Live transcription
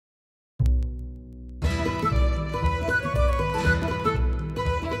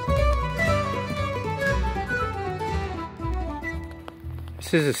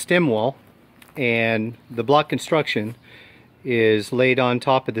This is a stem wall, and the block construction is laid on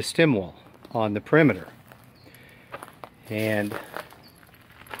top of the stem wall on the perimeter. And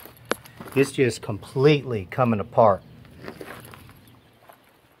it's just completely coming apart.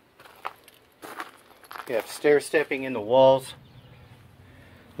 You have stair-stepping in the walls.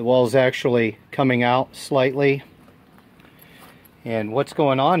 The wall's actually coming out slightly. And what's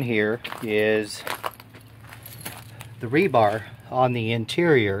going on here is the rebar on the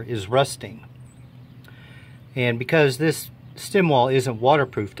interior is rusting. And because this stem wall isn't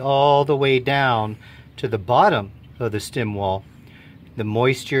waterproofed all the way down to the bottom of the stem wall, the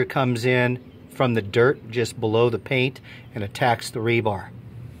moisture comes in from the dirt just below the paint and attacks the rebar.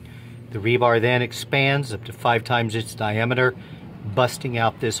 The rebar then expands up to 5 times its diameter, busting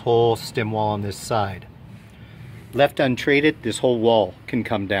out this whole stem wall on this side. Left untreated, this whole wall can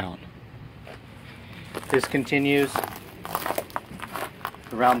come down. This continues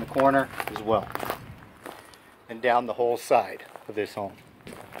around the corner as well, and down the whole side of this home.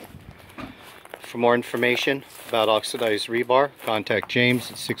 For more information about oxidized rebar, contact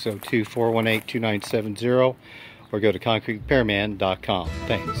James at 602-418-2970 or go to concreterepairman.com.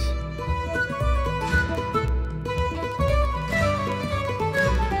 Thanks.